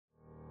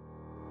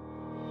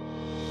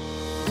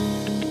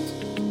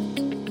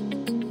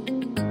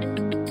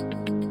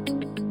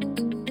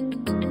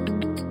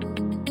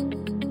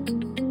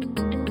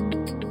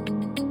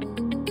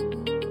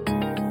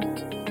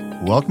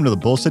welcome to the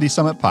Bull City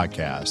Summit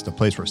podcast, a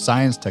place where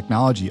science,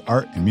 technology,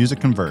 art, and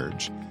music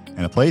converge,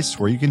 and a place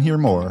where you can hear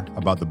more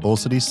about the Bull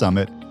City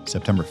Summit,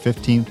 September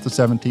 15th to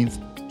 17th,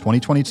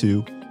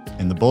 2022,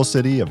 in the Bull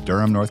City of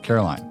Durham, North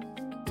Carolina.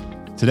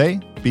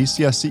 Today,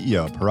 BCS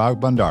CEO Parag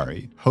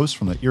Bhandari hosts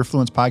from the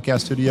Earfluence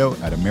podcast studio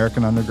at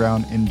American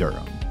Underground in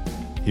Durham.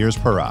 Here's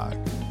Parag.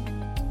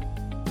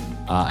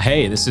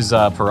 Hey, this is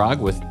Parag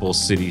with Bull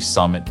City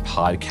Summit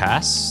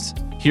podcast,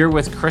 here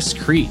with Chris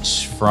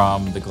Creech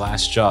from the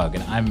Glass Jug.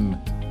 And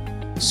I'm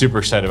super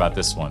excited about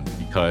this one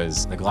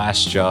because the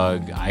Glass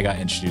Jug, I got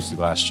introduced to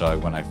the Glass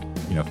Jug when I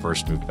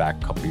first moved back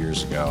a couple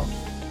years ago.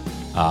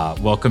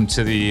 Welcome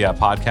to the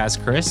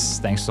podcast, Chris.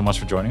 Thanks so much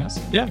for joining us.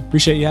 Yeah,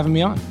 appreciate you having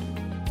me on.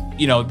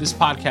 This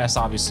podcast,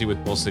 obviously,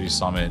 with Bull City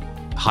Summit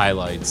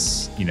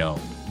highlights,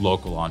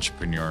 local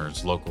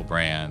entrepreneurs, local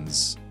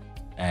brands,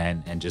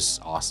 and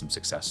just awesome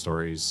success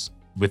stories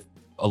with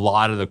a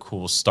lot of the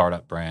cool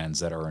startup brands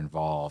that are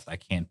involved. I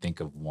can't think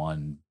of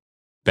one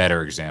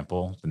better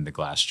example than the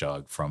Glass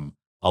Jug from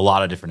a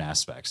lot of different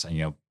aspects,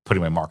 and,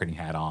 putting my marketing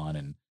hat on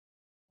and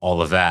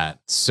all of that.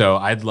 So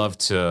I'd love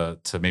to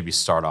maybe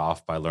start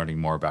off by learning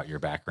more about your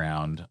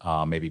background,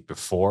 maybe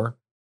before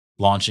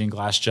launching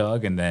Glass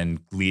Jug and then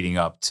leading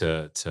up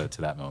to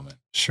that moment.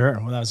 Sure.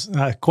 Well, that was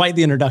quite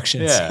the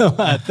introduction. Yeah. So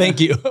thank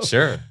you.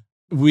 Sure.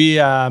 We,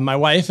 my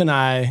wife and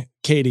I,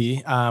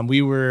 Katie,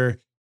 we were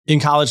in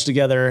college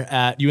together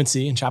at UNC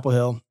in Chapel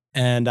Hill,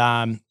 and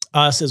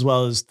us, as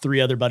well as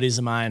three other buddies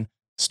of mine,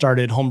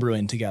 started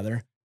homebrewing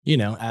together,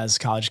 as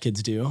college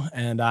kids do,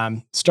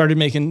 and started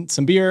making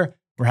some beer.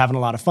 We're having a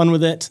lot of fun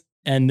with it.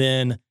 And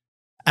then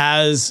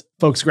as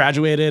folks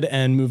graduated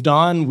and moved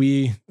on,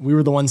 we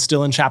were the ones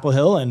still in Chapel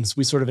Hill, and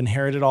we sort of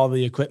inherited all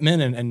the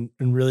equipment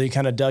and really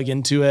kind of dug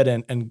into it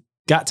and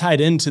got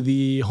tied into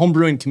the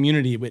homebrewing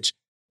community, which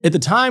at the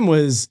time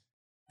was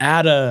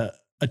at a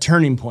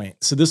turning point.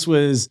 So this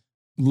was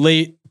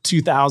late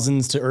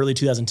 2000s to early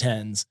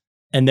 2010s.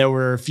 And there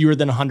were fewer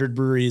than 100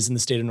 breweries in the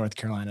state of North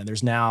Carolina.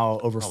 There's now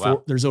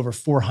there's over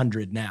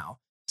 400 now.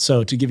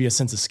 So to give you a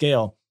sense of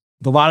scale,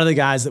 a lot of the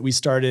guys that we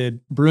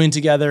started brewing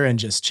together and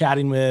just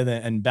chatting with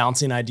and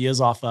bouncing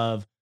ideas off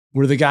of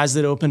were the guys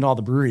that opened all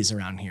the breweries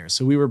around here.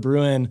 So we were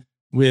brewing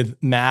with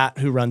Matt,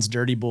 who runs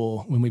Dirty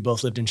Bull, when we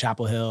both lived in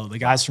Chapel Hill. The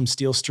guys from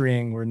Steel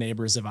String were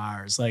neighbors of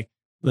ours. Like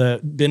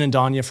the Ben and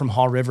Danya from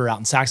Hall River out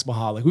in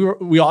Saxapahaw. Like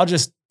we all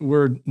just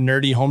were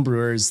nerdy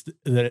homebrewers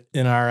that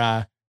in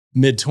our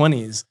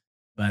mid-20s.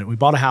 But we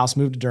bought a house,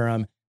 moved to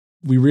Durham.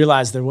 We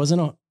realized there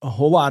wasn't a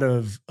whole lot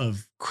of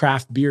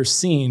craft beer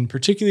scene,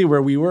 particularly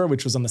where we were,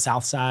 which was on the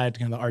south side,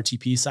 kind of the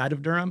RTP side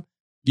of Durham.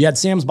 You had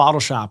Sam's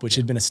Bottle Shop, which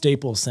had been a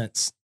staple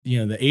since the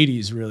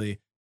 80s, really.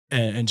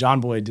 And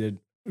John Boy did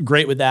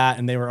great with that,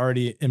 and they were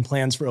already in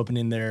plans for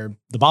opening the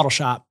bottle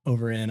shop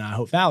over in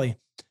Hope Valley.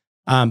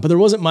 But there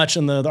wasn't much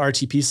on the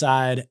RTP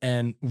side,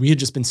 and we had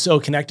just been so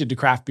connected to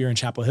craft beer in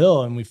Chapel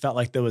Hill, and we felt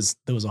like there was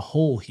a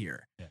hole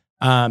here.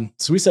 Yeah.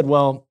 So we said,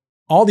 well,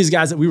 all these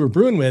guys that we were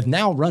brewing with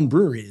now run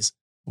breweries.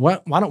 Why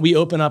don't we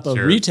open up a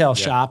retail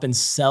shop and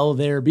sell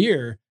their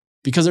beer,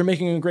 because they're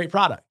making a great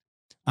product?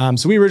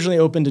 So we originally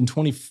opened in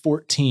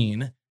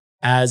 2014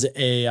 as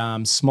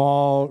a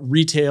small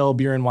retail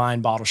beer and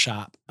wine bottle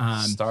shop.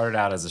 Started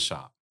out as a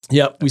shop.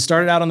 Yep. We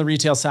started out on the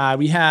retail side.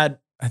 We had,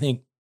 I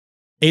think,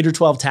 8 or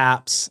 12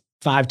 taps,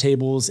 5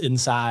 tables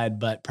inside,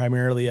 but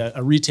primarily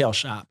a retail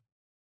shop.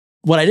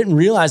 What I didn't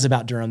realize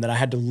about Durham that I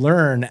had to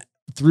learn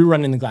through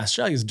running the Glass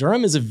Jug is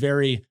Durham is a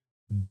very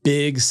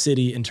big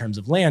city in terms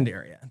of land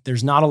area.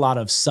 There's not a lot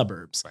of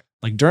suburbs. Right.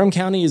 Like Durham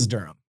County is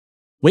Durham.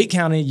 Wake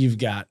County, you've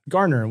got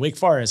Garner, Wake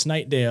Forest,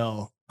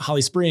 Knightdale,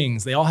 Holly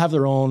Springs. They all have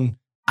their own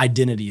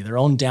identity, their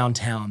own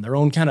downtown, their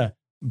own kind of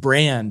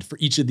brand for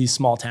each of these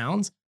small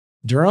towns.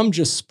 Durham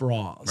just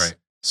sprawls. Right.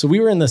 So we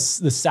were in the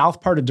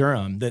south part of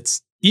Durham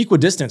that's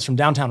equidistant from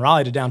downtown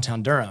Raleigh to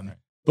downtown Durham, right,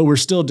 but we're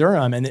still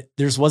Durham, and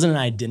there wasn't an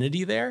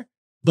identity there,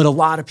 but a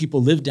lot of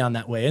people lived down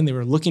that way, and they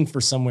were looking for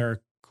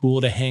somewhere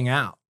cool to hang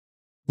out.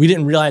 We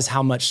didn't realize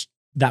how much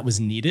that was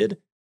needed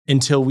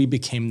until we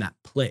became that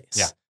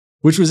place,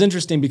 which was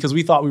interesting because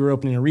we thought we were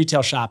opening a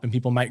retail shop and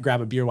people might grab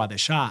a beer while they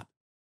shop.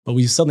 But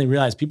we suddenly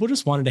realized people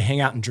just wanted to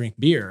hang out and drink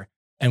beer,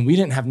 and we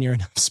didn't have near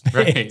enough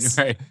space.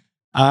 Right.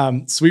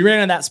 So we ran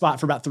in that spot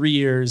for about 3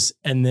 years.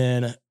 And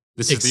then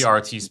this is the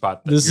RT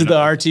spot. This is the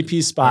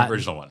RTP spot. The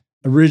original one.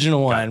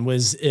 Original one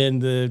was in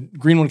the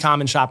Greenwood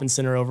Common Shopping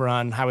Center over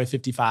on Highway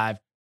 55.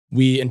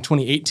 We, in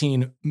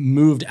 2018,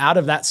 moved out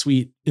of that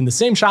suite in the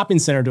same shopping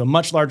center to a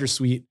much larger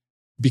suite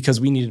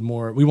because we needed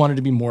more. We wanted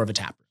to be more of a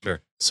tap room.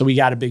 Sure. So we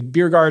got a big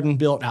beer garden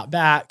built out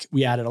back.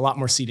 We added a lot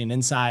more seating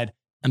inside.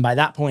 And by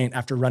that point,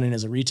 after running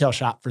as a retail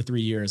shop for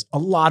 3 years, a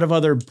lot of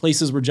other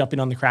places were jumping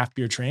on the craft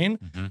beer train.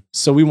 Mm-hmm.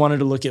 So we wanted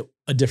to look at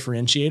a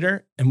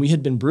differentiator. And we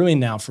had been brewing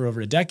now for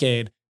over a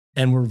decade,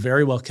 and we're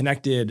very well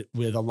connected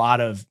with a lot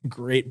of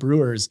great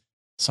brewers.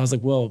 So I was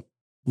like, well,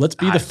 let's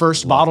be the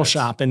first bottle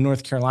shop in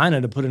North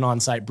Carolina to put an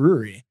on-site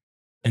brewery.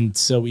 And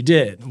so we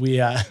did. We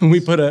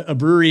put a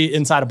brewery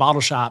inside a bottle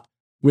shop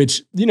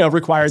which,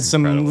 required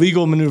some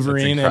legal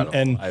maneuvering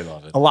and I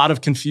love it. a lot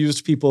of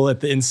confused people at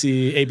the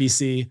NC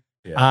ABC.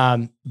 Yeah.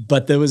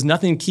 But there was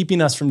nothing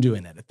keeping us from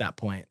doing it at that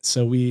point.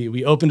 So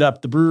we opened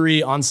up the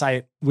brewery on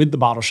site with the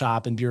bottle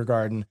shop and beer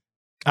garden.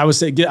 I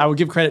would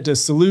give credit to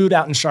Salud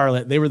out in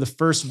Charlotte. They were the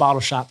first bottle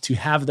shop to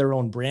have their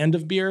own brand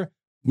of beer.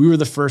 We were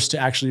the first to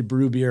actually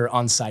brew beer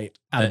on site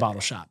at a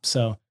bottle shop.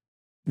 So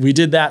we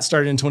did that,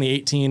 started in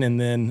 2018. And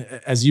then,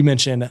 as you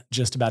mentioned,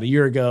 just about a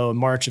year ago,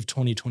 March of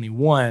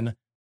 2021,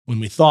 when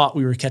we thought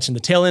we were catching the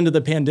tail end of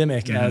the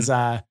pandemic, as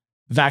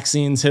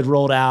vaccines had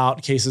rolled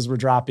out, cases were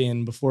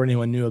dropping before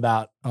anyone knew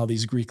about all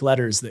these Greek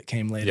letters that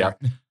came later.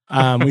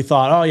 We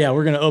thought, oh yeah,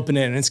 we're going to open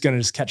it and it's going to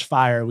just catch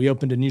fire. We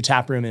opened a new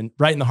tap room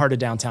right in the heart of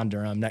downtown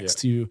Durham, next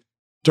to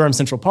Durham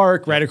Central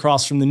Park, right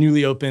across from the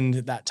newly opened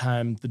at that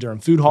time, the Durham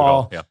Food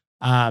Hall.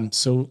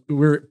 So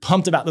we're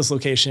pumped about this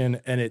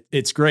location, and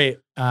it's great.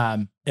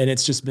 And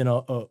it's just been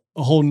a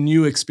whole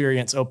new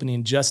experience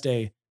opening just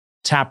a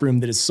tap room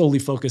that is solely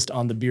focused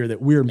on the beer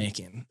that we're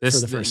making for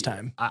the first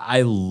time.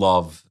 I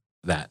love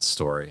that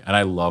story, and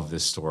I love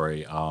this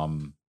story.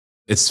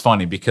 It's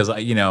funny because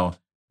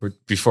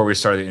before we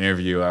started the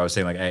interview, I was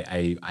saying like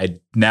I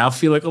now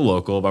feel like a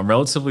local, but I'm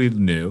relatively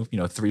new.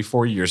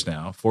 3-4 years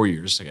now, 4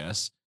 years, I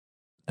guess.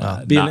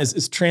 Being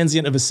as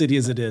transient of a city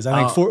as it is,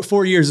 I think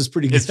 4 years is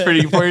pretty good. 4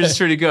 years is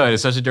pretty good,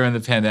 especially during the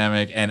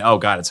pandemic. And oh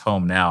God, it's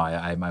home now.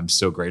 I'm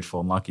so grateful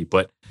and lucky.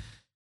 But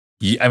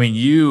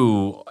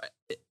you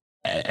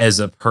as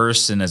a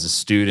person, as a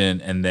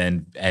student, and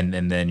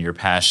then your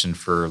passion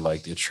for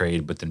like the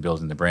trade, but then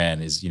building the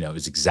brand is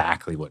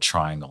exactly what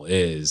Triangle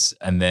is.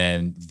 And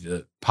then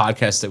the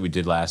podcast that we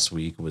did last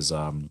week was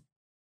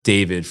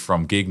David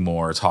from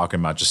Gigmore talking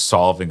about just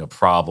solving a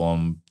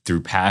problem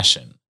through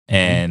passion.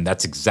 And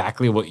that's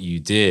exactly what you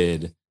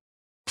did,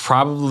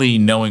 probably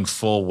knowing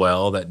full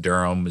well that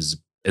Durham is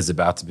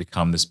about to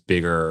become this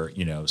bigger,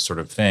 sort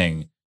of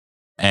thing.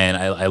 And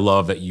I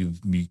love that you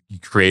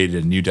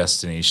created a new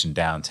destination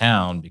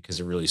downtown, because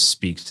it really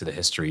speaks to the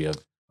history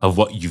of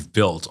what you've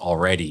built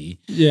already.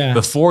 Yeah.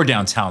 Before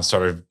downtown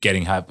started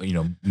getting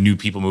new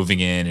people moving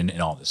in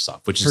and all this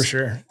stuff, which is for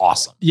sure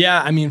awesome. Yeah.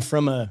 I mean,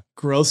 from a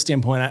growth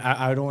standpoint,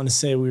 I don't want to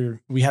say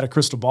we had a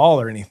crystal ball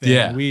or anything.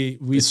 Yeah.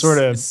 We sort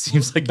of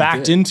seems like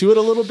backed into it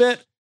a little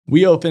bit.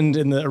 We opened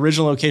in the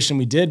original location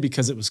we did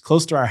because it was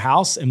close to our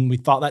house and we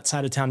thought that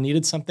side of town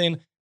needed something,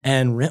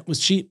 and rent was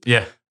cheap.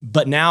 Yeah.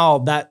 But now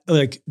that,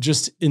 like,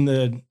 just in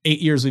the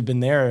 8 years we've been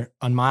there,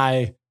 on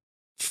my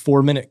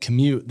 4-minute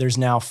commute, there's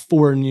now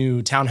 4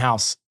 new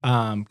townhouse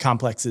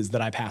complexes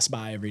that I pass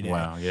by every day.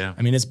 Wow. Yeah.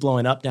 I mean, it's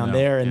blowing up down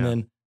there. And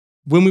then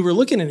when we were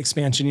looking at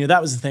expansion,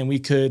 that was the thing. We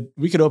could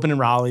open in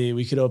Raleigh,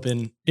 we could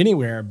open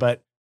anywhere,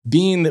 but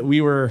being that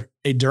we were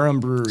a Durham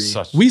brewery,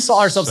 we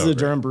saw ourselves as a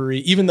Durham brewery,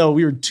 even though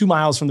we were 2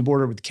 miles from the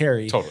border with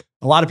Cary. Totally.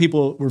 A lot of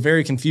people were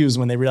very confused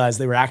when they realized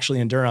they were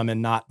actually in Durham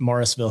and not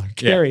Morrisville or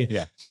Cary.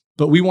 Yeah.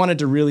 But we wanted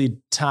to really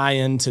tie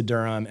into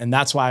Durham. And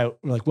that's why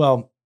we're like,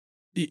 well,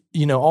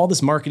 all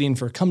this marketing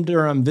for come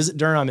Durham, visit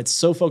Durham, it's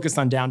so focused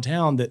on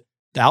downtown that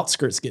the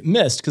outskirts get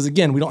missed. Because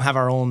again, we don't have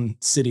our own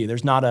city.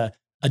 There's not a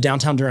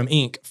downtown Durham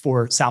Inc.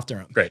 for South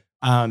Durham. Great.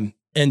 And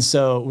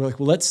so we're like,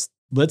 well,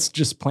 let's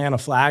just plant a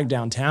flag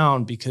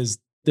downtown, because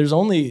there's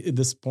only at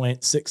this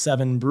point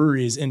 6-7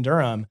 breweries in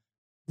Durham.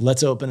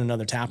 Let's open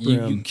another tap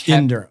room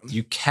in Durham.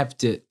 You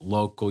kept it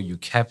local. You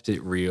kept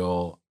it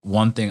real.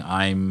 One thing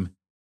I'm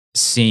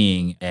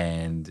seeing,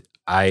 and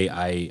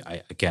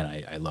I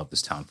love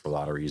this town for a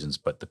lot of reasons,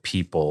 but the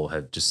people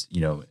have just,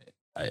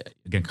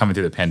 again, coming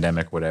through the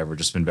pandemic, whatever,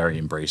 just been very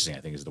embracing, I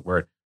think is the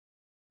word.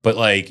 But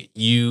like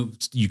you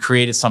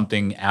created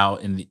something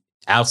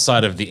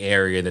outside of the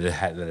area that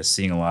is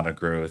seeing a lot of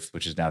growth,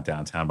 which is now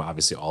downtown, but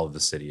obviously all of the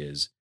city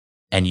is,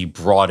 and you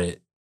brought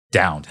it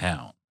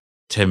downtown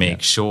to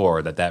make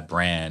sure that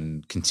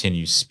brand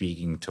continues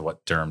speaking to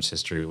what Durham's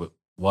history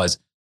was.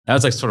 That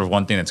was like sort of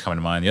one thing that's coming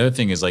to mind. The other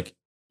thing is like,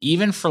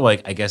 even for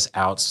like, I guess,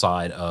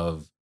 outside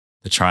of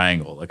the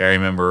Triangle, like I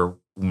remember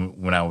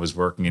when I was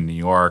working in New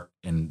York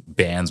and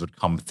bands would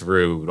come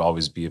through, it would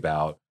always be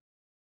about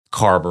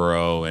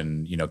Carborough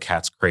and,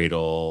 Cat's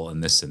Cradle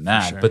and this and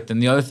that. Sure. But then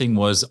the other thing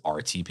was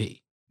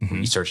RTP. When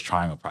you search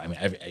Triangle,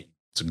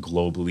 it's a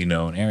globally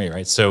known area,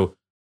 right? So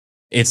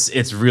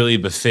it's really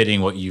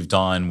befitting what you've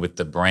done with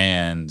the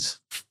brand,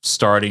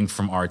 starting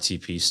from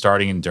RTP,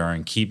 starting in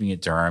Durham, keeping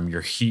it Durham.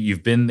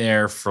 You've been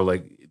there for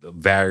like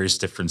various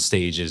different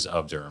stages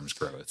of Durham's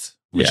growth,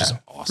 which is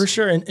awesome. For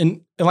sure.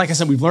 And like I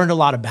said, we've learned a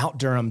lot about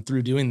Durham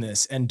through doing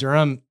this, and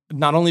Durham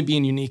not only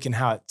being unique in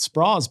how it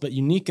sprawls, but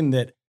unique in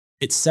that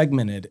it's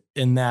segmented,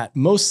 in that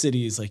most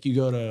cities, like you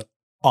go to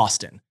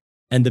Austin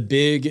and the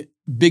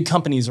big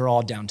companies are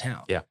all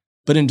downtown. Yeah.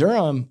 But in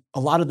Durham, a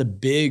lot of the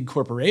big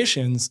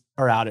corporations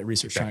are out at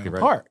Research Triangle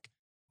Park.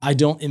 I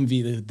don't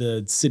envy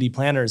the city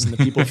planners and the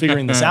people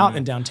figuring this out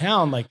in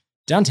downtown. Like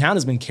downtown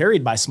has been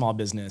carried by small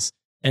business.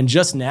 And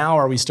just now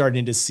are we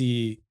starting to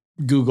see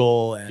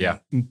Google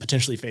and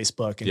potentially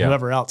Facebook and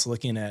whoever else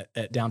looking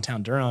at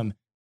downtown Durham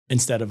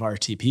instead of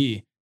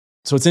RTP.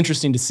 So it's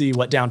interesting to see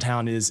what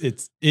downtown is.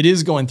 It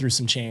is going through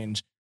some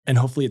change. and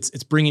hopefully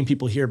it's bringing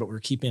people here, but we're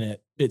keeping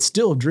it's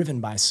still driven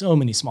by so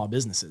many small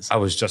businesses. I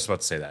was just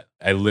about to say that.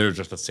 I literally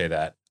just about to say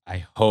that.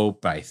 I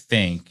hope, I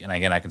think, and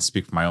again, I can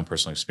speak from my own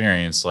personal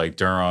experience, like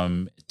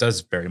Durham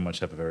does very much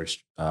have a very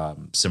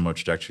similar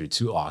trajectory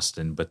to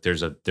Austin, but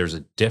there's a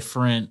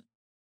different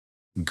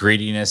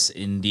grittiness,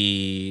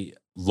 indie,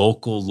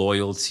 local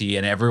loyalty,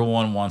 and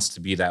everyone wants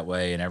to be that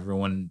way, and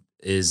everyone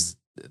is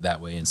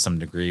that way in some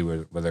degree,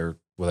 whatever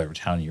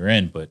town you're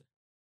in. But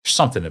there's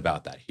something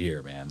about that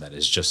here, man, that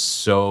is just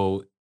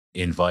so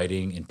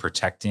inviting and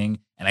protecting.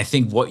 And I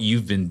think what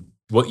you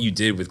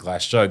did with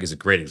Glass Jug is a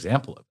great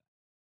example of it.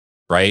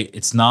 Right?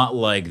 It's not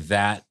like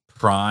that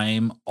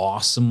prime,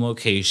 awesome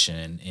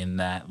location in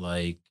that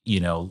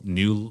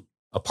new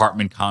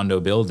apartment condo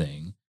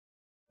building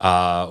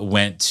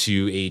went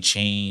to a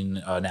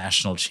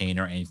national chain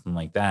or anything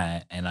like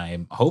that. And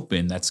I'm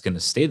hoping that's going to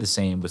stay the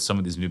same with some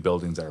of these new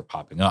buildings that are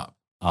popping up.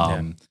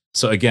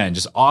 So again,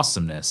 just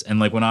awesomeness. And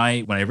like when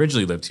I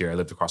originally lived here, I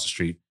lived across the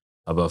street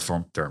above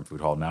Durham Food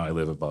Hall. Now I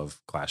live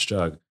above Glass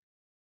Jug.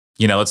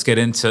 Let's get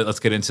into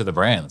the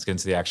brand. Let's get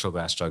into the actual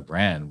Glass Jug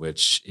brand,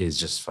 which is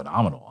just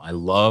phenomenal. I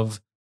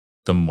love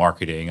the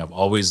marketing. I've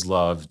always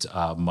loved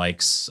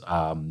Mike's,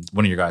 one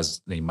of your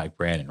guys named Mike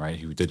Brandon, right?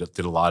 Who did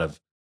a lot of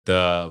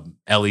the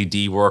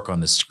LED work on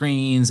the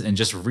screens and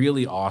just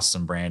really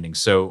awesome branding.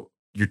 So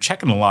you're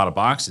checking a lot of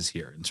boxes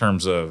here in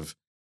terms of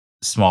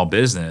small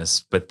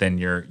business, but then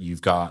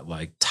you've got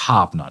like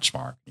top-notch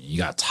marketing. You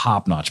got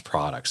top-notch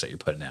products that you're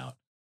putting out.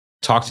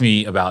 Talk to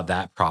me about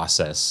that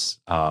process.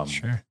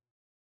 Sure.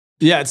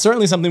 Yeah, it's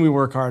certainly something we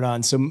work hard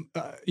on. So,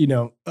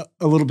 a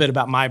little bit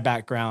about my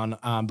background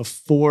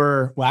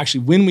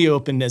when we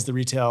opened as the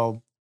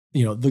retail,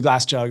 the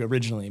Glass Jug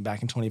originally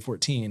back in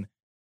 2014,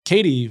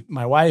 Katie,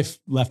 my wife,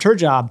 left her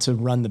job to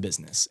run the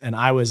business. And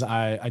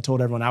I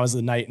told everyone I was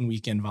the night and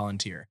weekend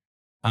volunteer.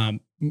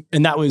 And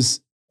that was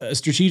a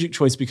strategic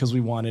choice because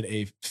we wanted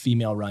a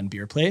female run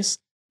beer place.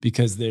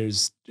 Because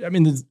there's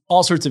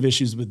all sorts of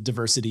issues with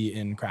diversity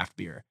in craft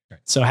beer. Right.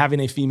 So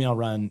having a female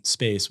run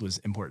space was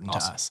important to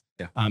us.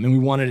 Yeah. And we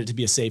wanted it to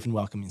be a safe and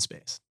welcoming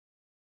space.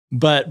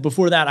 But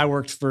before that, I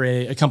worked for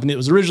a company that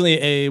was originally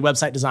a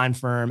website design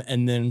firm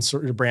and then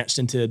sort of branched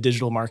into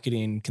digital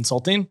marketing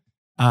consulting.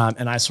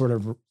 And I sort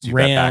of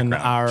ran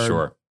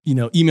our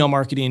email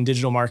marketing,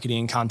 digital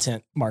marketing,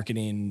 content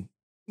marketing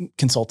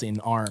consulting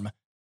arm,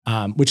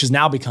 which has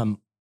now become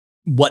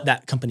what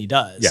that company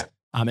does. Yeah.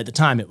 At the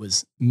time, it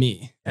was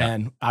me,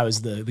 and I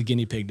was the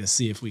guinea pig to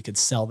see if we could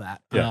sell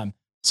that. Yeah.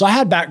 So I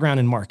had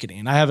background in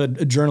marketing. I have a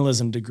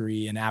journalism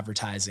degree in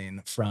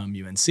advertising from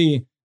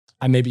UNC.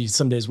 I maybe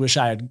some days wish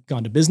I had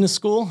gone to business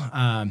school.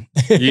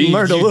 You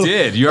learned a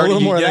little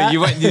more of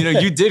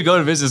that. You did go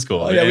to business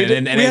school. We had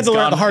to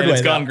learn the hard way.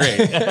 It's gone great.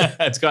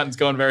 It's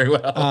going very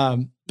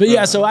well. But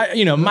yeah, so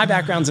my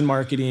background's in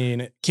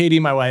marketing.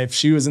 Katie, my wife,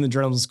 she was in the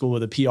journalism school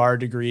with a PR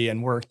degree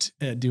and worked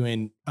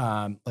doing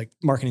like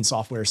marketing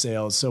software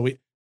sales. So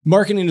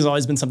marketing has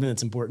always been something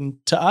that's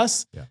important to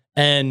us,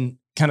 and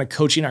kind of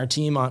coaching our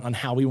team on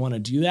how we want to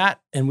do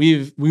that. And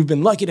we've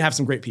been lucky to have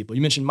some great people.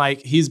 You mentioned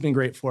Mike; he's been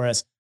great for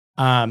us.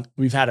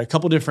 We've had a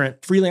couple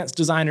different freelance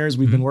designers.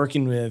 We've been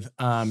working with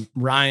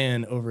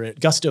Ryan over at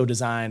Gusto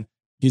Design.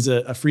 He's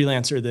a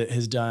freelancer that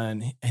has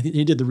done,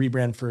 he did the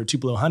rebrand for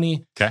Tupelo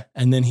Honey. Okay.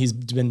 And then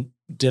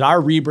did our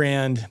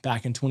rebrand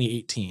back in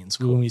 2018.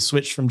 So when we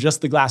switched from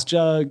just the Glass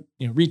Jug,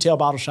 retail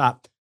bottle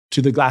shop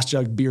to the Glass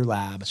Jug Beer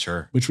Lab,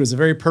 which was a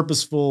very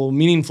purposeful,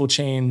 meaningful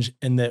change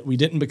in that we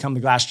didn't become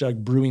the Glass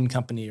Jug Brewing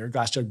Company or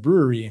Glass Jug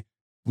Brewery.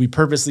 We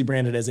purposely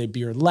branded as a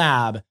beer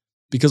lab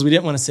because we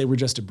didn't want to say we're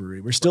just a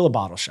brewery. We're still a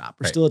bottle shop.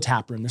 We're still a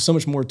tap room. There's so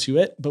much more to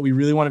it, but we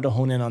really wanted to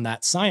hone in on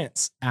that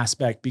science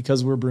aspect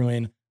because we're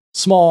brewing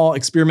small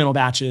experimental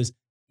batches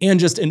and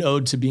just an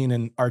ode to being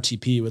an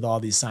RTP with all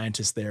these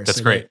scientists there.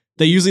 That's great.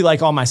 They usually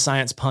like all my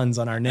science puns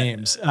on our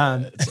names.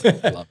 I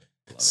love it.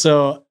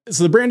 So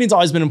the branding's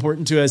always been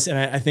important to us. And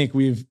I think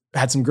we've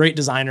had some great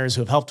designers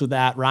who have helped with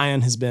that.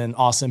 Ryan has been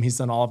awesome. He's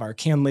done all of our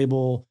can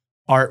label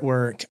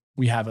artwork.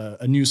 We have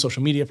a new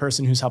social media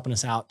person who's helping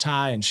us out,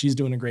 Ty, and she's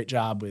doing a great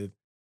job with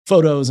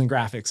photos and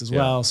graphics as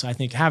well. So I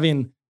think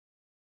having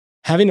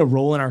a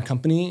role in our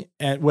company,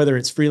 whether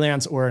it's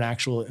freelance or an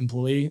actual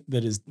employee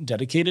that is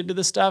dedicated to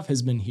this stuff,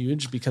 has been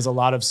huge because a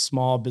lot of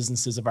small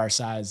businesses of our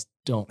size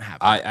don't have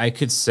that. I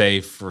could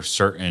say for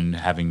certain,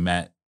 having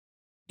met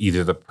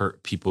either the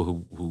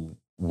people who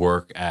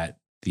work at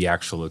the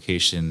actual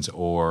locations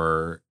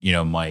or,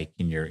 Mike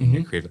in your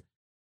creative,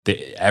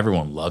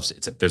 everyone loves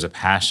it. There's a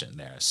passion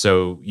there.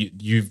 So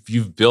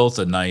you've built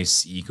a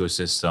nice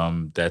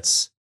ecosystem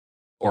that's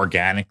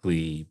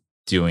organically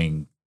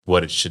doing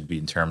what it should be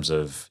in terms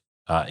of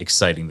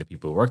exciting the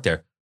people who work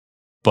there.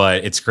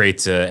 But it's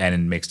great and it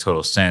makes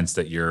total sense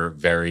that your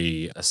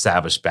very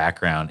established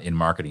background in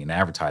marketing and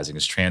advertising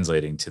is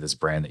translating to this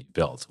brand that you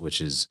built, which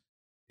is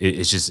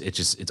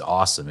it's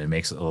awesome. It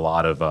makes a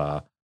lot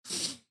of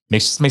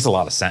makes a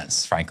lot of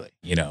sense, frankly.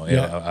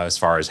 As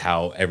far as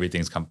how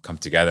everything's come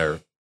together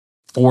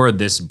for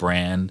this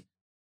brand,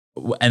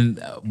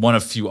 and one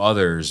of few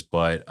others,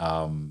 but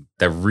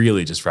that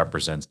really just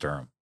represents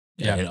Durham.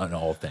 in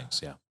all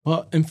things. Yeah.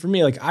 Well, and for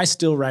me, like I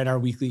still write our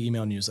weekly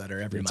email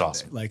newsletter every Monday.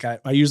 Awesome. Like I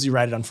usually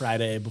write it on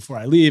Friday before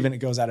I leave, and it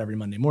goes out every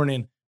Monday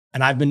morning.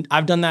 And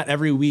I've done that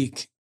every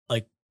week,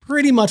 like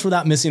pretty much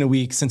without missing a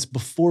week since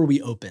before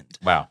we opened.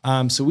 Wow.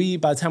 So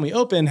by the time we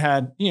opened,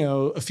 had,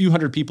 a few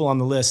hundred people on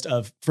the list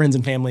of friends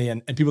and family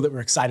and people that were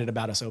excited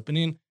about us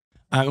opening.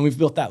 And we've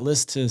built that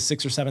list to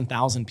 6,000 or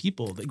 7,000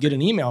 people that get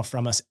an email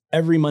from us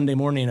every Monday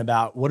morning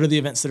about what are the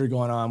events that are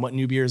going on, what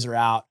new beers are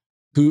out,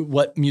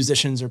 what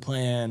musicians are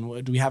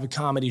playing, do we have a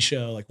comedy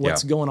show, like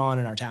what's going on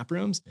in our tap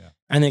rooms. Yeah.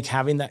 I think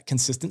having that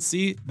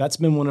consistency, that's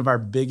been one of our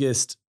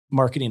biggest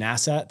marketing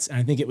assets. And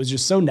I think it was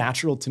just so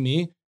natural to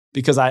me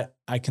because I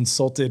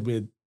consulted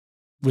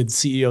with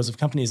CEOs of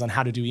companies on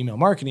how to do email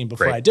marketing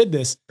before I did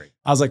this.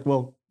 I was like,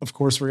 well, of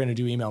course we're going to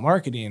do email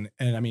marketing.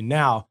 And I mean,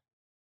 now,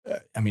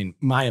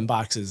 my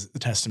inbox is a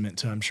testament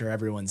to, I'm sure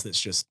everyone's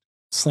that's just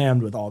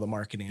slammed with all the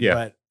marketing,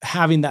 but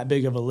having that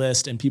big of a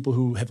list and people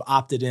who have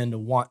opted in to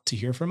want to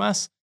hear from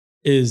us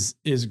is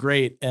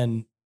great.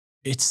 And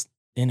it's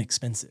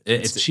inexpensive.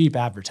 It's cheap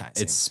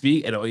advertising.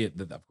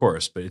 Of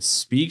course, but it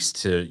speaks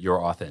to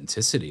your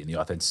authenticity and the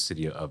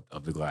authenticity of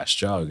the Glass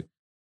Jug.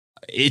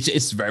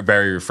 It's very,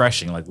 very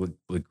refreshing. Like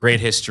with great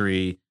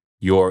history,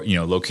 your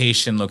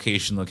location. If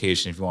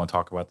you want to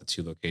talk about the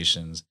 2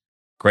 locations,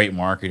 great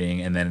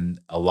marketing, and then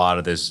a lot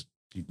of this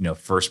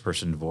first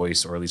person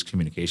voice or at least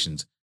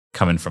communications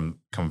coming from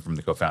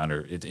the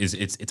co-founder.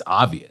 It's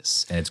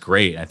obvious and it's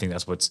great. And I think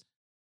that's what's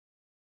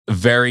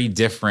very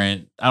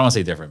different. I don't want to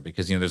say different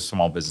because there's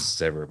small businesses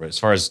everywhere, but as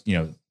far as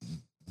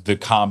the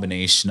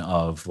combination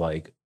of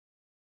like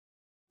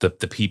the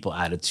people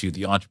attitude,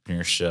 the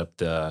entrepreneurship,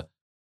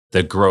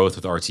 the growth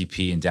with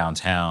RTP in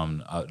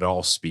downtown, it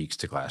all speaks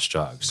to Glass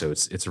Jug. So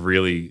it's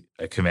really,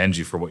 I commend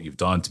you for what you've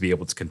done to be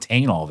able to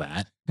contain all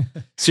that.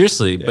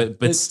 Seriously,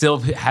 but still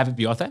have it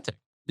be authentic.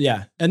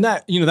 Yeah. And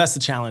that, that's the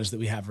challenge that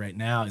we have right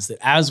now is that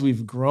as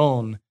we've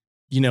grown,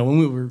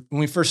 when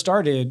we first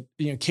started,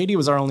 Katie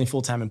was our only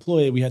full-time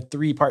employee. We had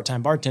 3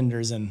 part-time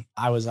bartenders and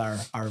I was our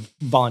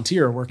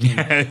volunteer working.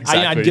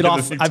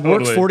 Exactly. I'd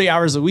work 40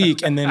 hours a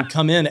week and then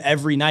come in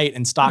every night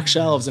and stock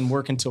shelves and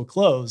work until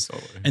close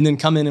and then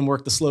come in and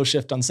work the slow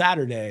shift on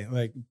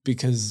Saturday,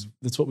 because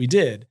that's what we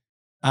did.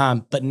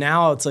 But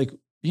now it's like,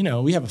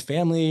 we have a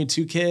family,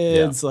 2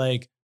 kids,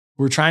 like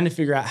we're trying to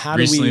figure out how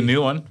recently a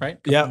new one, right?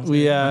 Yeah.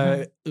 We,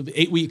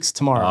 8 weeks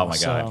tomorrow. Oh my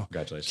God.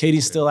 Congratulations.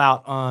 Katie's still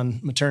out on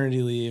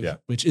maternity leave,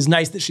 which is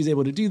nice that she's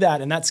able to do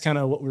that. And that's kind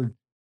of what we're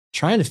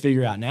trying to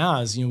figure out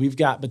now is, we've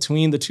got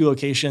between the 2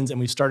 locations and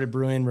we've started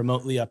brewing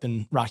remotely up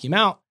in Rocky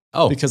Mount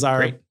because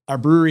our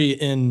brewery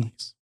in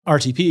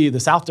RTP, the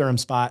South Durham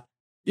spot,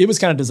 it was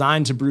kind of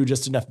designed to brew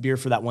just enough beer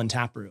for that one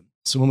tap room.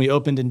 So when we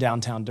opened in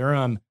downtown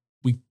Durham,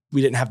 we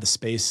didn't have the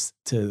space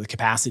the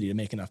capacity to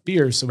make enough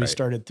beer. So we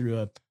started through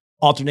a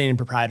alternating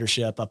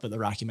proprietorship up at the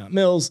Rocky Mount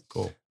Mills,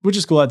 which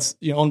is cool. It's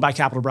owned by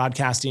Capital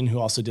Broadcasting, who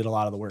also did a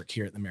lot of the work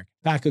here at the American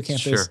Tobacco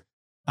campus.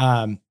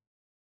 Sure.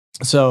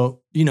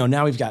 So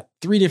now we've got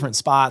 3 different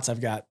spots.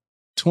 I've got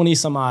 20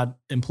 some odd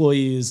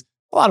employees,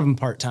 a lot of them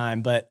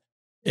part-time, but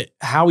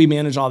how we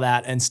manage all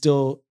that and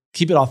still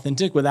keep it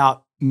authentic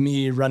without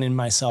me running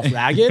myself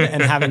ragged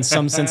and having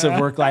some sense of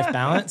work-life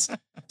balance.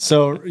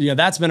 So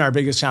that's been our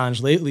biggest challenge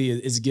lately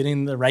is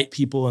getting the right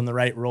people in the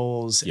right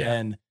roles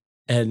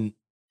and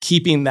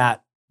keeping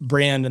that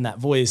brand and that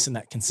voice and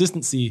that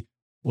consistency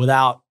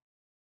without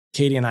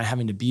Katie and I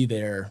having to be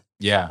there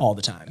all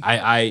the time.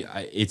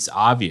 It's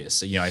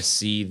obvious. I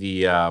see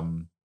the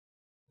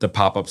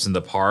pop-ups in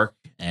the park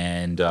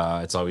and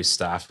it's always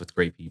staffed with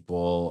great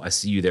people. I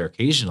see you there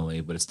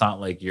occasionally, but it's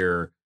not like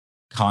you're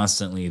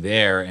constantly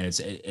there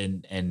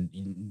and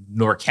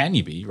nor can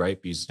you be,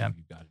 right? Because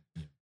you've got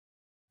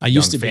I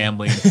used to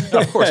family.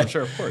 Of course, I'm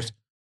sure, of course.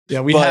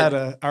 Yeah, we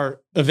had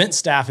our event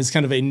staff is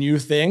kind of a new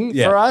thing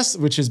for us,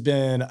 which has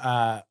been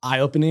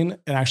eye-opening.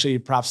 And actually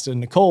props to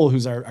Nicole,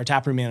 who's our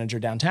taproom manager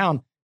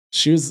downtown.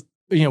 She was,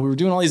 we were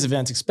doing all these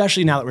events,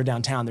 especially now that we're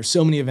downtown. There's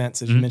so many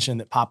events, as you mentioned,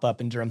 that pop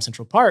up in Durham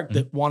Central Park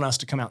that want us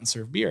to come out and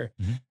serve beer.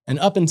 And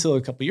up until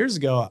a couple of years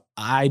ago,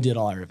 I did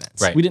all our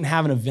events. We didn't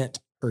have an event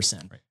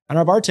person. And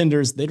our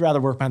bartenders, they'd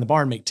rather work behind the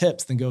bar and make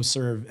tips than go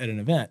serve at an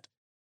event.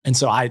 And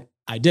so I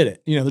did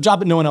it. The job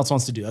that no one else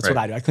wants to do. That's what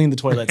I do. I clean the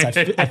toilets.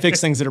 I fix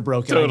things that are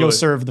broken. I go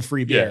serve the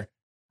free beer.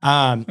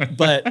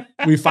 But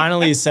we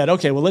finally said,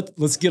 okay, well,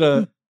 let's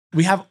get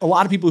we have a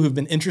lot of people who've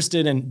been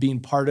interested in being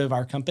part of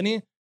our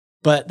company,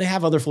 but they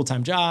have other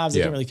full-time jobs.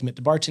 They can't really commit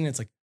to bartending. It's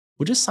like,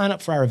 we'll just sign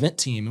up for our event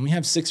team. And we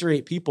have 6 or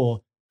 8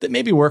 people that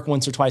maybe work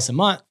once or twice a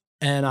month.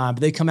 And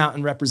they come out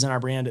and represent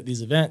our brand at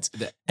these events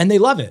and they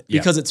love it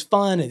because it's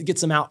fun. It gets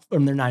them out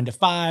from their 9 to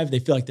 5. They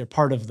feel like they're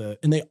part of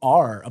and they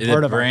are a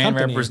part of our company.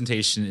 Brand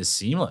representation is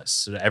seamless.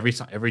 So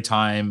every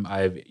time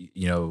I've,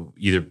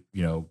 either,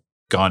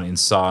 gone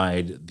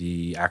inside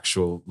the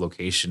actual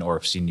location or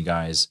have seen you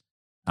guys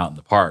out in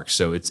the park.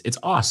 So it's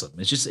awesome.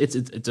 It's just,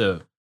 it's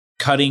a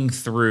cutting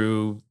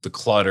through the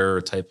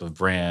clutter type of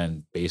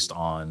brand based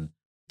on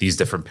these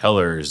different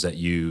pillars that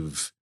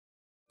you've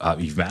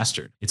you've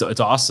mastered. It's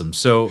awesome.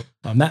 So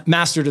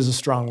mastered is a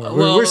strong word.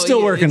 We're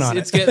still working on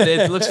it.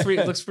 It looks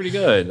pretty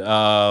good.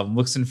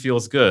 Looks and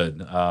feels good.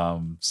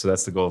 So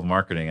that's the goal of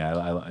marketing.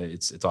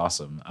 It's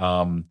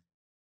awesome.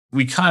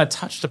 We kind of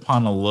touched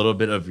upon a little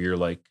bit of your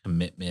like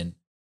commitment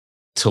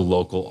to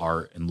local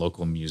art and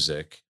local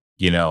music.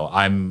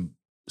 I'm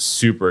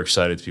super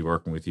excited to be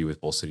working with you with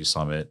Bull City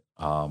Summit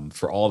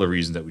for all the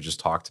reasons that we just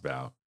talked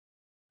about.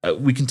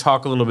 We can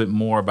talk a little bit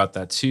more about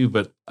that too,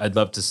 but I'd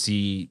love to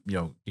see,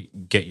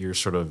 get your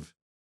sort of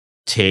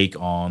take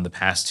on the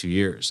past 2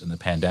 years and the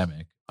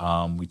pandemic.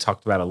 We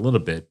talked about it a little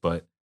bit,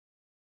 but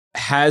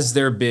has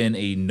there been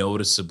a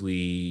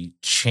noticeably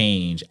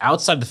change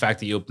outside the fact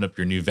that you opened up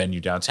your new venue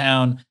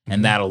downtown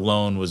and that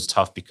alone was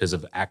tough because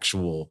of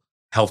actual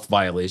health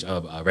violation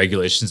of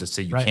regulations that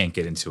say you can't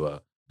get into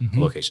a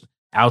location?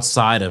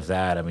 Outside of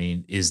that, I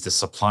mean, is the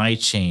supply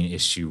chain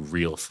issue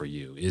real for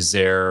you? Is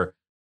there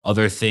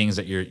other things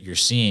that you're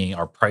seeing?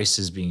 Are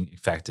prices being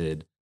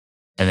affected?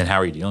 And then how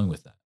are you dealing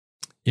with that?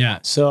 Yeah.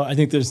 So I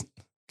think there's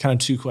kind of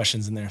two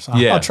questions in there. So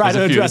I'll try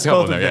to address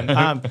both of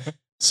them.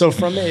 So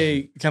from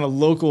a kind of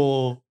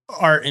local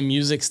art and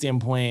music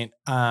standpoint,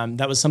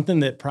 that was something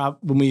that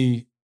when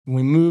we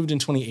moved in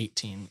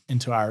 2018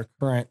 into our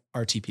current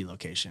RTP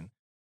location,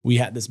 we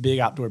had this big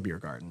outdoor beer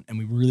garden and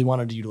we really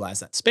wanted to utilize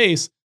that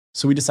space.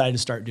 So we decided to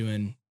start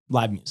doing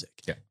live music.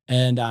 Yeah.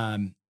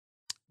 And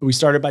we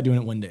started by doing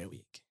it one day a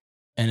week.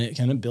 And it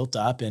kind of built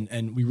up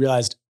and we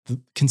realized the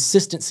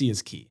consistency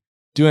is key.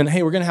 We're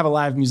going to have a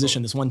live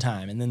musician this one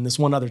time and then this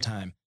one other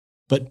time.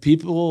 But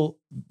people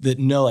that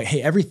know like,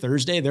 hey, every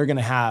Thursday, they're going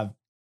to have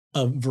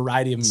a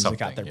variety of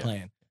music out there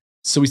playing.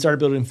 So we started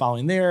building a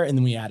following there and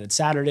then we added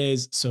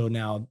Saturdays. So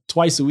now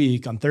twice a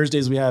week on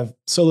Thursdays, we have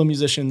solo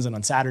musicians and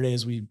on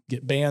Saturdays, we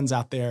get bands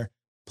out there,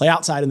 play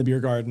outside in the beer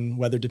garden,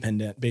 weather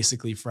dependent,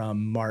 basically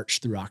from March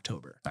through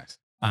October. Nice.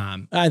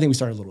 I think we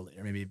started a little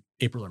later, maybe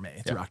April or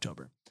May through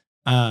October.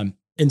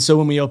 And so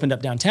when we opened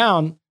up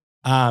downtown,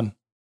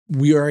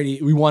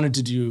 we wanted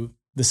to do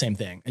the same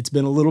thing. It's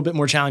been a little bit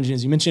more challenging,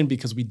 as you mentioned,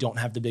 because we don't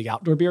have the big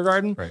outdoor beer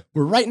garden. Right.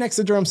 We're right next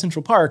to Durham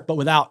Central Park, but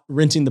without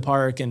renting the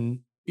park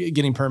and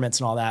getting permits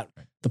and all that,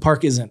 the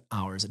park isn't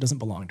ours. It doesn't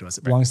belong to us.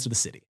 It belongs to the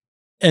city.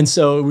 And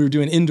so we were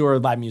doing indoor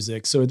live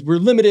music. So we're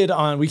limited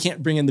on, we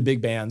can't bring in the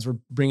big bands. We're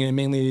bringing in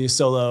mainly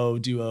solo,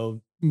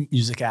 duo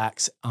music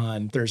acts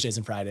on Thursdays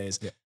and Fridays.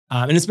 Yeah.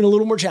 And it's been a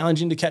little more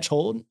challenging to catch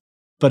hold.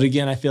 But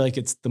again, I feel like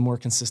it's the more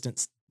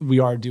consistent we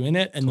are doing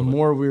it and the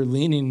more we're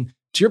leaning,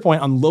 to your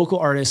point, on local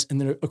artists and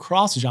then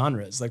across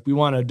genres. Like we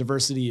want a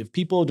diversity of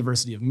people,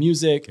 diversity of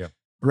music,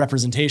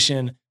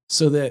 representation,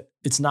 so that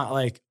it's not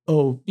like,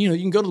 you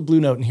can go to the Blue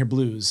Note and hear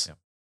blues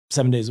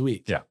 7 days a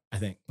week. Yeah. I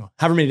think. Well,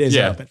 however many days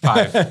they're open.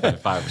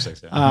 5 or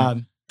 6. Yeah.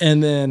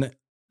 And then,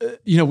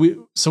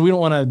 we didn't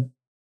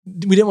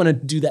want to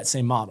do that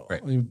same model.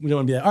 Right. We don't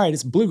want to be like, all right,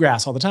 it's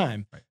bluegrass all the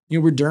time. Right.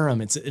 We're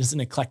Durham. It's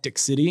an eclectic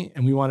city.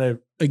 And we want to,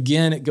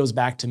 again, it goes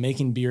back to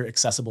making beer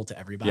accessible to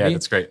everybody. Yeah,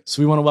 that's great.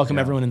 So we want to welcome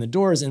everyone in the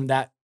doors. And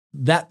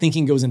that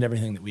thinking goes into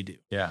everything that we do.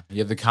 Yeah. You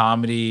have the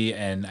comedy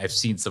and I've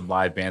seen some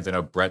live bands. I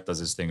know Brett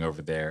does this thing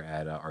over there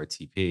at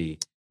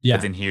RTP. Yeah.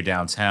 But then here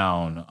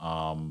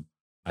downtown,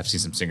 I've seen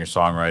some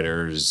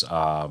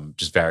singer-songwriters,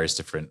 just various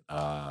different,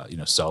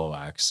 solo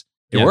acts.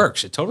 It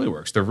works. It totally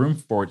works. There's room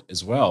for it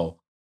as well.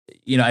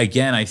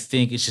 Again, I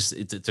think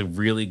it's a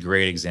really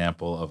great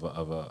example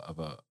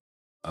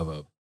of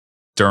a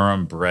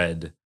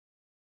Durham-bred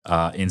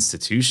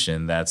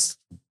institution that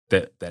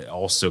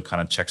also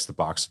kind of checks the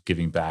box of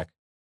giving back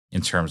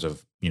in terms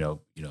of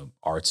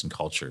arts and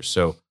culture.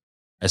 So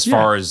as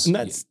far as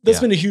that's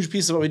been a huge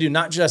piece of what we do,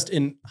 not just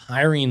in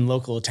hiring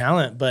local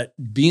talent, but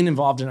being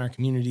involved in our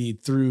community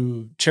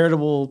through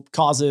charitable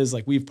causes.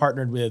 Like we've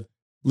partnered with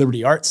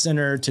Liberty Arts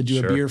Center to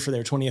do a beer for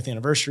their 20th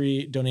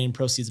anniversary, donating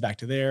proceeds back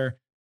to there.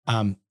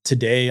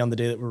 Today, on the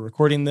day that we're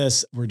recording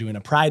this, we're doing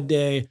a Pride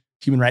Day.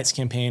 Human Rights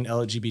Campaign,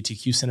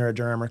 LGBTQ Center of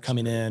Durham are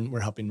coming in.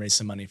 We're helping raise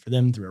some money for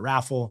them through a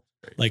raffle.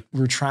 Great. Like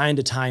we're trying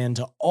to tie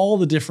into all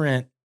the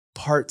different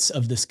parts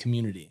of this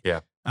community.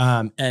 Yeah.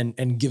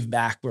 And give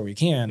back where we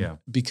can,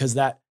 because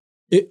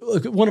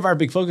one of our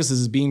big focuses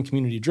is being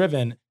community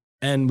driven,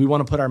 and we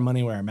want to put our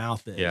money where our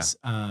mouth is.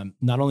 Yeah.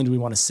 Not only do we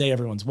want to say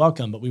everyone's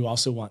welcome, but we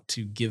also want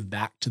to give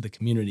back to the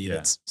community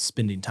that's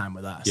spending time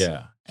with us.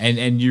 Yeah.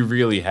 And you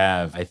really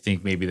have, I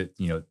think maybe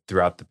that,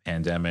 throughout the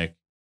pandemic,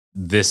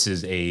 this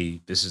is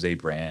a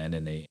brand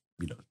and a,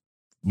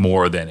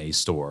 more than a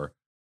store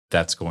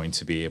that's going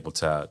to be able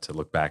to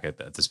look back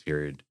at this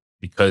period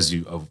because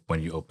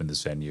when you open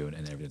this venue and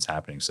everything's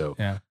happening. So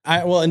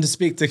and to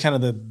speak to kind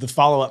of the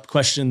follow-up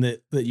question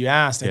that you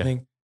asked, I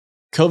think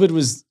COVID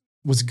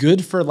was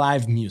good for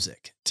live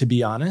music, to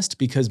be honest,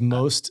 because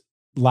most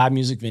live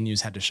music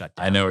venues had to shut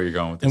down. I know where you're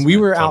going with this. And we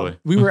were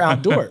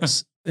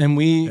outdoors and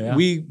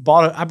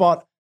I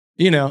bought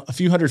a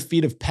few hundred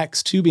feet of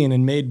PEX tubing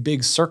and made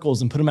big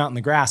circles and put them out in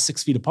the grass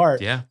 6 feet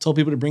apart. Yeah. Told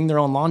people to bring their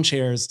own lawn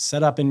chairs,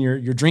 set up in your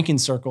drinking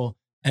circle,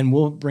 and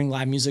we'll bring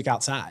live music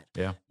outside.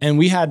 Yeah. And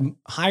we had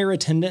higher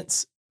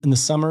attendance in the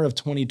summer of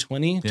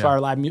 2020 to our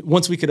live music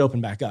once we could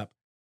open back up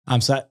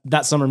So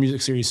that summer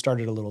music series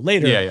started a little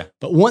later. Yeah.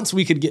 But once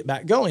we could get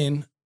back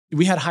going,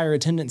 we had higher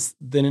attendance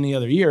than any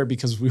other year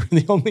because we were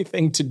the only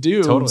thing to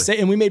do. Totally.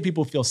 And we made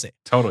people feel safe.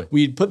 Totally.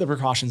 We put the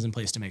precautions in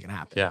place to make it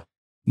happen. Yeah.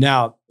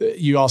 Now,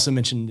 you also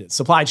mentioned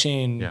supply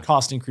chain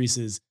cost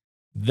increases.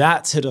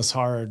 That's hit us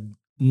hard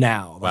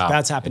now. Wow.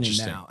 That's happening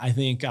now. I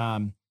think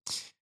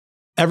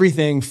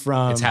everything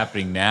from... It's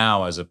happening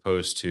now as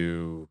opposed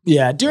to...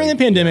 Yeah, during the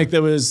pandemic,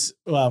 there was...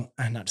 Well,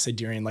 not to say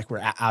during, like we're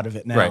out of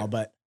it now,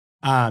 but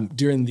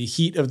during the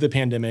heat of the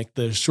pandemic,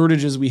 the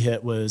shortages we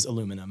hit was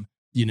aluminum.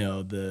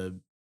 The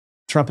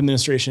Trump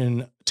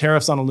administration,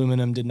 tariffs on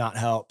aluminum did not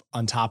help,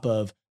 on top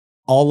of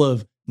all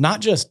of not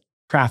just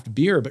craft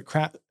beer, but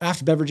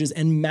craft beverages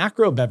and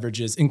macro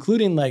beverages,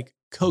 including like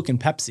Coke and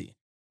Pepsi.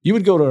 You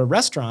would go to a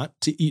restaurant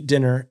to eat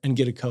dinner and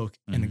get a Coke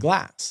in a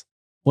glass.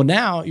 Well,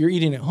 now you're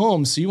eating at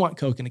home, so you want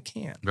Coke in a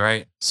can.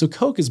 Right. So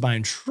Coke is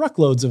buying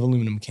truckloads of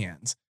aluminum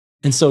cans.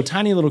 And so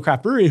tiny little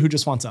craft brewery who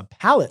just wants a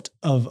pallet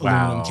of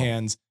aluminum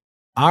cans,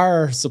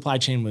 our supply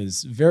chain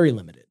was very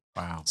limited.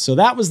 Wow. So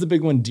that was the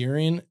big one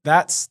during.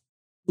 That's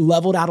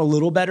leveled out a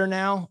little better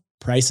now.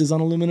 Prices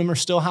on aluminum are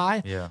still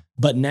high. Yeah.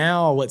 But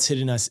now what's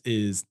hitting us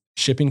is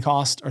shipping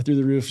costs are through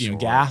the roof.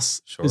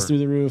 Gas is through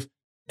the roof.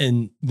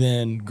 And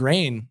then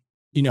grain,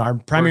 our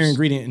primary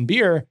ingredient in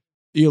beer,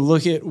 you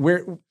look at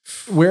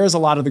where is a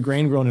lot of the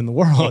grain grown in the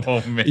world.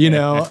 Oh,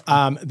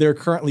 man. They're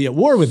currently at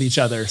war with each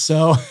other.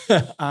 So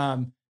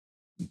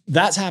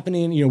that's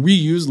happening. We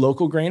use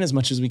local grain as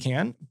much as we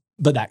can,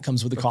 but that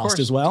comes with a cost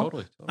as well.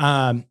 Totally.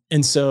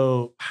 And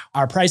so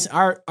our price,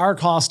 our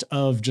cost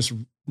of just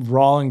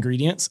raw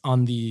ingredients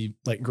on the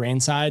like grain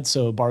side,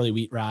 so barley,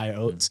 wheat, rye,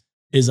 oats,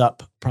 is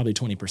up probably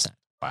 20%.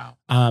 Wow.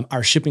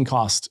 Our shipping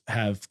costs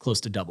have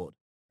close to doubled.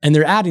 And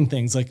they're adding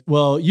things like,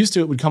 well, used to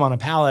it would come on a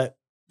pallet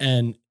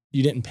and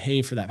you didn't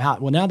pay for that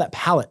pallet. Well, now that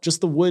pallet, just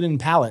the wooden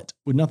pallet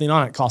with nothing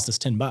on it, cost us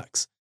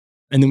 $10.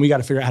 And then we got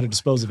to figure out how to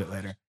dispose of it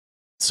later.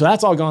 So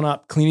that's all gone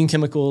up. Cleaning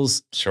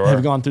chemicals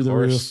have gone through the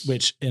roof,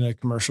 which in a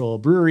commercial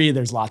brewery,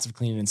 there's lots of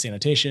cleaning and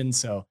sanitation.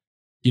 So,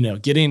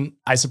 getting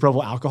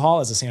isopropyl alcohol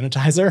as a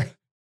sanitizer,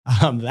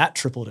 that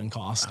tripled in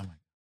cost. Oh,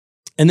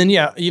 and then,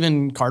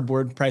 even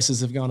cardboard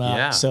prices have gone up.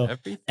 Yeah, so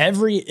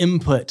every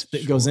input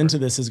that goes into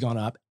this has gone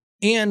up.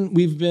 And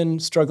we've been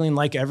struggling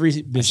like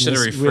every business.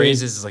 I should have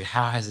rephrased this as like,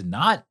 how has it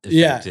not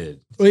affected?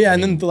 Yeah. Well,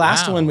 and then the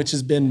last one, which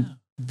has been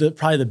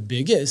probably the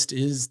biggest,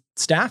 is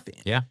staffing.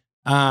 Yeah.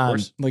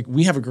 Like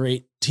we have a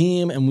great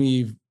team and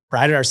we've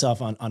prided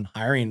ourselves on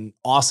hiring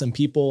awesome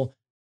people.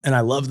 And I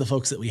love the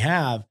folks that we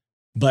have,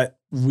 but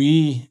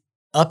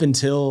up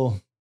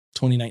until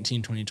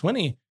 2019,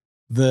 2020,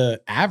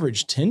 the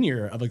average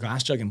tenure of a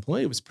Glass Jug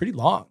employee was pretty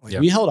long. Like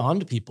we held on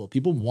to people.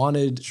 People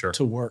wanted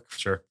to work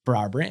for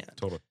our brand.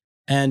 Totally.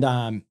 And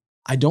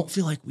I don't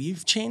feel like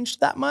we've changed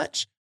that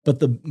much, but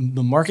the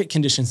market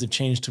conditions have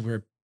changed to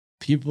where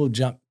people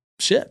jump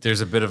ship.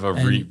 There's a bit of a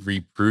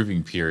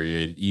reproving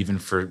period, even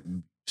for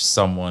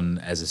someone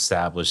as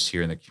established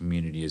here in the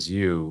community as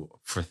you,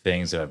 for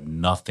things that have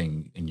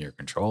nothing in your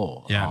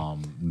control. Yeah.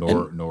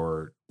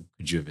 Nor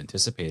could you have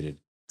anticipated.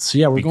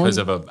 So we're because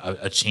of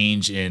a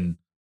change in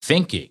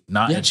thinking,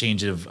 not a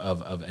change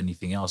of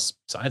anything else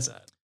besides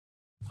that.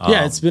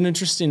 It's been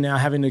interesting now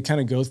having to kind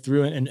of go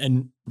through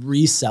and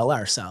resell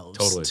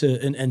ourselves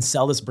and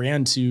sell this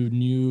brand to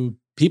new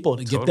people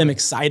to get them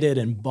excited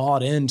and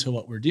bought into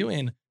what we're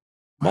doing,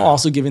 while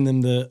also giving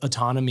them the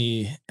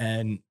autonomy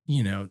and,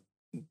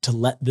 to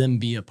let them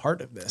be a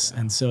part of this.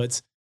 And so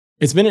it's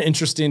been an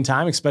interesting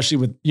time, especially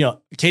with,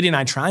 Katie and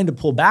I trying to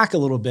pull back a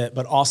little bit,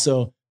 but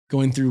also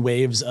going through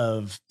waves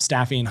of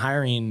staffing,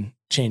 hiring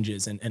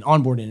changes and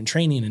onboarding and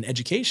training and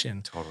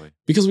education. Totally.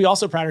 Because we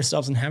also pride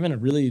ourselves in having a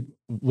really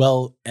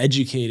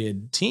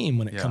well-educated team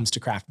when it comes to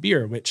craft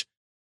beer, which,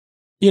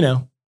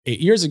 8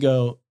 years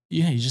ago,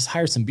 you just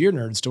hire some beer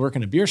nerds to work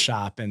in a beer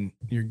shop and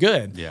you're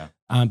good. Yeah.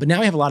 But now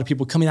we have a lot of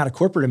people coming out of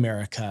corporate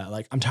America.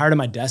 Like, I'm tired of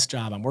my desk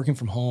job. I'm working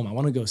from home. I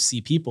want to go see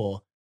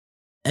people.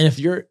 And if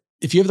you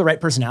have the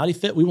right personality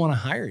fit, we want to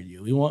hire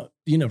you. We want,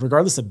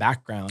 regardless of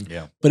background,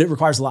 but it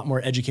requires a lot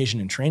more education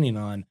and training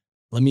on,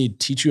 let me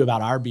teach you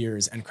about our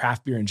beers and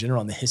craft beer in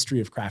general and the history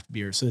of craft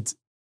beer. So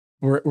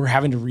we're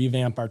having to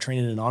revamp our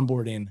training and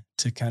onboarding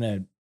to kind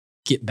of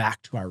get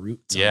back to our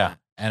roots. Yeah.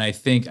 And I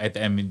think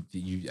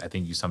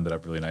you summed it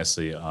up really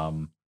nicely.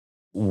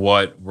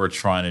 What we're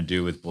trying to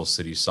do with Bull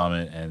City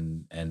Summit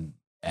and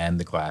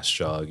the Glass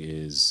Jug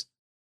is,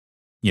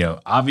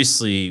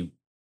 obviously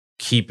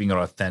keeping it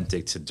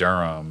authentic to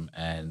Durham,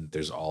 and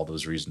there's all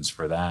those reasons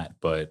for that.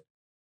 But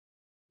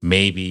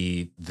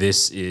maybe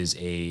this is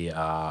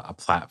a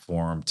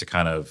platform to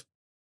kind of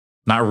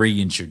not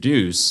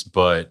reintroduce,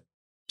 but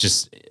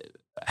just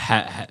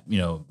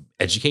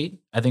educate.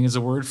 I think is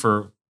a word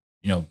for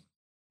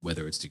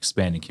whether it's the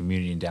expanding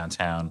community in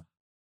downtown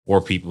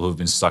or people who've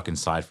been stuck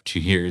inside for 2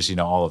 years,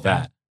 all of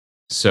that.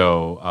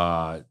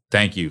 So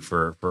thank you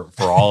for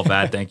all of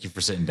that. Thank you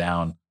for sitting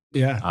down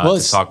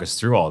to talk us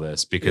through all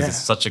this, because it's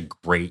such a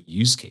great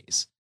use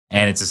case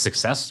and it's a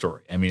success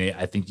story. I mean,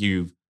 I think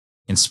you've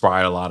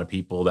inspired a lot of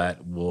people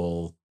that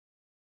will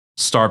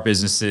start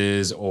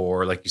businesses,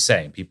 or like you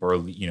say, people are,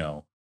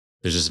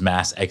 there's just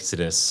mass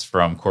exodus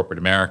from corporate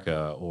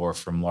America or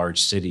from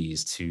large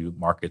cities to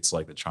markets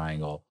like the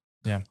Triangle.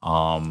 Yeah.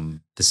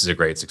 This is a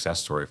great success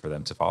story for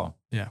them to follow.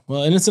 Yeah.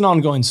 Well, and it's an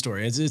ongoing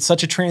story. It's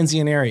such a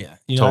transient area.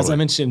 As I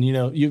mentioned,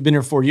 you've been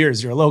here 4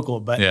 years, you're a local,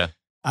 but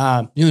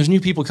there's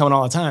new people coming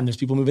all the time. There's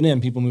people moving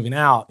in, people moving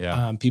out,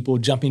 people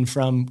jumping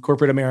from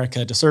corporate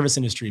America to service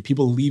industry,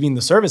 people leaving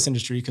the service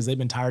industry because they've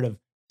been tired of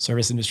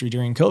service industry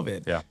during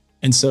COVID. Yeah.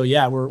 And so,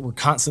 we're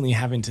constantly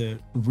having to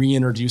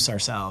reintroduce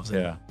ourselves.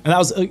 And that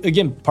was,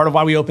 again, part of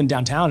why we opened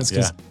downtown is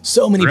because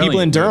so many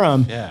people in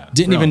Durham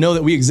didn't even know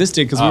that we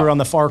existed because we were on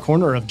the far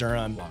corner of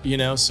Durham,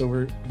 So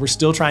we're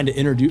still trying to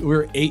introduce,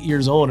 we're 8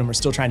 years old and we're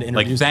still trying to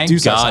introduce. Like,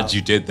 thank God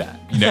you did that.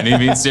 You know what I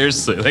mean?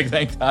 Seriously, like,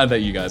 thank God that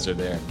you guys are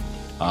there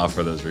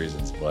for those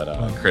reasons. But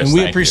Chris, and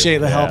we appreciate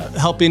the help,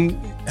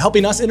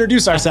 helping us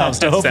introduce ourselves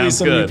to hopefully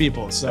some new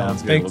people. So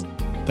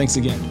thanks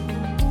again.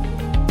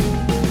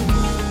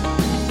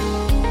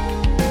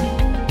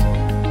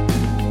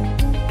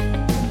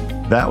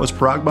 That was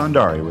Parag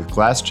Bhandari with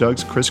Glass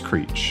Jug's Chris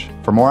Creech.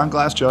 For more on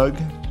Glass Jug,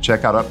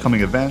 check out upcoming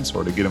events,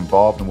 or to get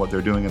involved in what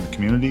they're doing in the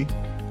community,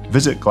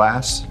 visit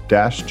glass-jug.com.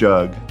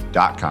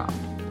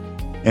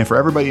 And for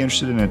everybody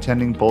interested in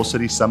attending Bull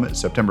City Summit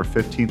September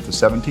 15th to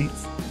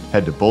 17th,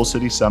 head to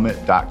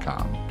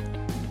bullcitysummit.com.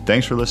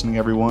 Thanks for listening,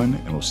 everyone,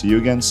 and we'll see you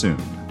again soon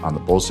on the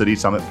Bull City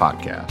Summit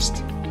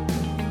podcast.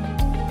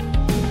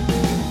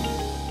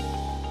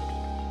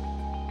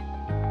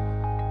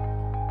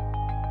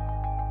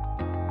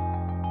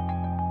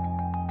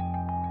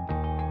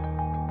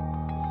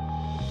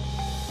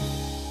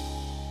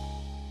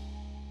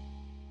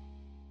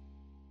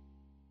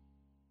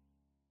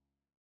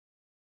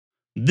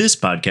 This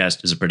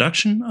podcast is a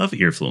production of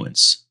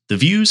Earfluence. The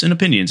views and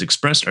opinions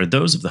expressed are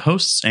those of the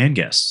hosts and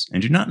guests and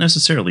do not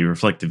necessarily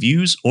reflect the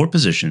views or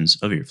positions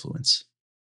of Earfluence.